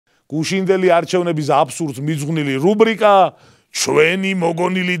გუშინდელი არჩევნების აბსურდს მიძღვნილი რუბრიკა ჩვენი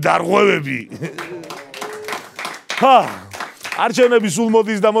მოგონილი დარღვევები. არჩევნები სულ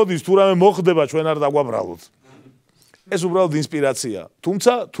მოდის და მოდის, თუ რამე მოხდება, ჩვენ არ დაგვაბრალოთ. ეს უბრალოდ ინსპირაცია.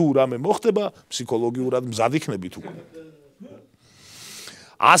 თუმცა თუ რამე მოხდება, ფსიქოლოგიურად მზად იქნებით უკვე.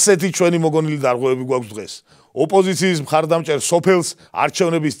 ასეთი ჩვენი მოგონილი დარღვევები გვაქვს დღეს. ოპოზიციის მხარდამჭერ სოფელს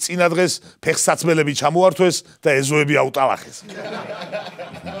არჩევნების წინა დღეს ფეხსაცმელები ჩამოართვეს და ეზოები აუტალახეს.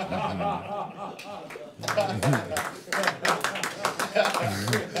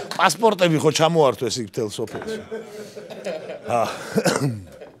 პასპორტები ხო ჩამოართვეს იქ მთელ სოფელში.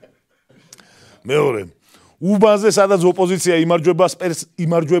 მეორე უბანზე სადაც ოპოზიცია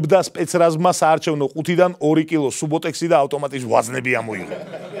იმარჯვებდა სპეცრაზმმა საარჩევნო ყუთიდან 2 კილო სუბოტექსი და ავტომატის ვაზნები ამოიღო.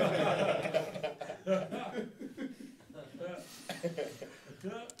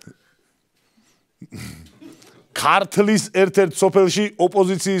 ქართლის ერთ-ერთ სოფელში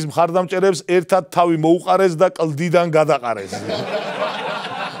ოპოზიციის მხარდამჭერებს ერთად თავი მოუყარეს და კლდიდან გადაყარეს.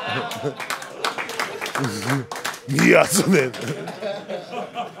 მიაწვნენ.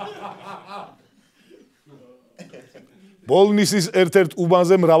 ბოლნისის ერთ-ერთ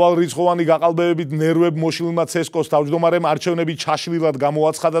უბანზე მრავალრიცხოვანი გაყალბებებით ნერვებ მოშლილმა ცესკოს თავმჯდომარემ არჩევნები ჩაშლილად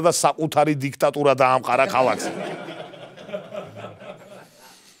გამოაცხადა და საკუთარი დიქტატურა დაამყარა ქალაქს.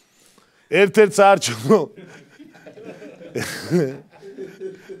 ერთ-ერთ საარჩევნო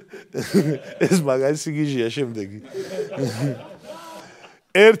ეს მაგარი სიგიჟეა შემდეგი.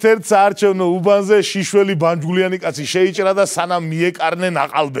 ერთ-ერთ საარჩევნო უბანზე შიშველი ბანჯგულიანი კაცი შეიჭრა და სანამ მიეკარნენ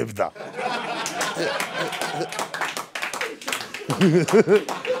აყალბებდა.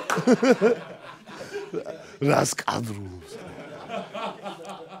 რას კადრულობს.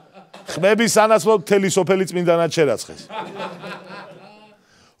 ხმების სანაცვლოდ მთელი სოფელი წმინდანად შერაცხეს.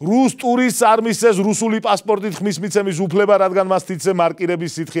 რუს ტურისტს არ მისცეს რუსული პასპორტით ხმის მიცემის უფლება, რადგან მას თითზე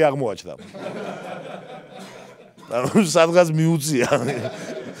მარკირების სითხე აღმოაჩნდა. სადღაც მიუწია.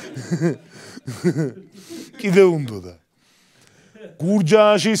 კიდე უნდოდა.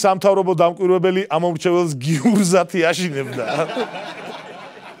 გურჯაანში სამთავრობო დამკვირვებელი ამომრჩეველს გიურზათი აშინებდა.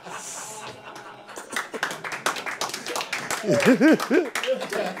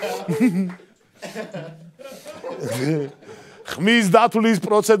 ხმის დათვლის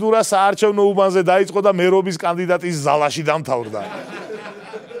პროცედურა საარჩევნო უბანზე დაიწყო და მერობის კანდიდატის ზალაში დამთავრდა.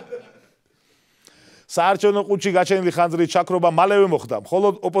 საარჩევნო ყუთში გაჩენილი ხანძრის ჩაქრობა მალევე მოხდა,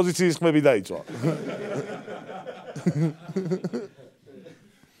 მხოლოდ ოპოზიციის ხმები დაიწვა.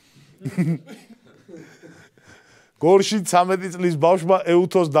 გორში 13 წლის ბავშვმა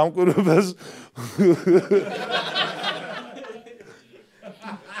ეუთოს დამკვირვებელს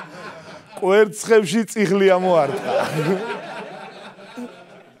კვერცხებში წიხლი ამოარტყა.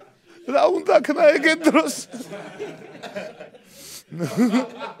 რა უნდა ქნა ეგეთ დროს?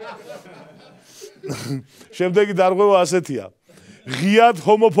 შემდეგი დარღვევა ასეთია. ღიად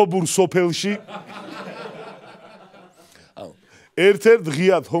ჰომოფობურ სოფელში ერთ-ერთ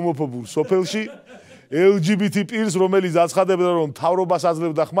ღიად ჰომოფობურ სოფელში LGBT პირს, რომელიც აცხადებდა, რომ მთავრობას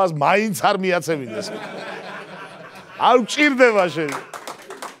აძლევდა ხმას, მაინც არ მიაცემინეს. არ გჭირდება შენ.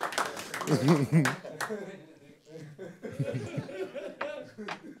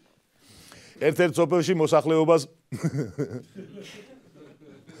 ერთ-ერთ სოფელში მოსახლეობას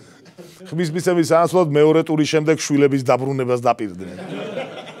ხმის მიცემის სანაცვლოდ მეორე ტურის შემდეგ შვილების დაბრუნებას დაპირდნენ.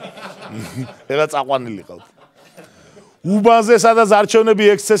 ეხლა წაყვანილი ყავთ. უბანზე სადაც არჩევნები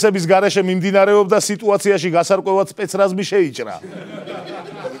ექსცესების გარეშე მიმდინარეობდა, სიტუაციაში გასარკვევად სპეცრაზმი შეიჭრა.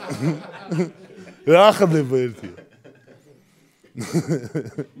 რა ხდება ერთია.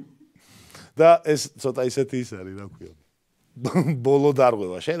 და ეს ცოტა ისეთი ის არის, რა ქვია. ბოლო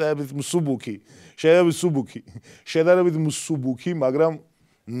დარღვევა, შედარებით მსუბუქი, მაგრამ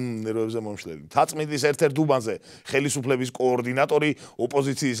ნერვებზე მომშლელი. თაწმინდის ერთ-ერთ უბანზე ხელისუფლების კოორდინატორი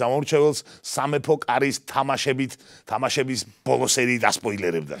ოპოზიციის ამორჩეველს სამეფო კარის თამაშების ბოლო სერიით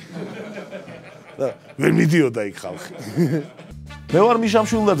ასპოილერებდა. და ვერ მიდიოდა იქ ხალხი. მე ვარ მიშა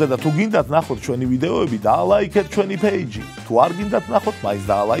მშვილდაძე და თუ გინდათ ნახოთ ჩვენი ვიდეოები, დაალაიქეთ ჩვენი page-ი. თუ არ გინდათ ნახოთ, მაინც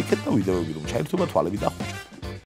დაალაიქეთ და ვიდეოები რომ ჩაერთვება თვალები და ხუჭა.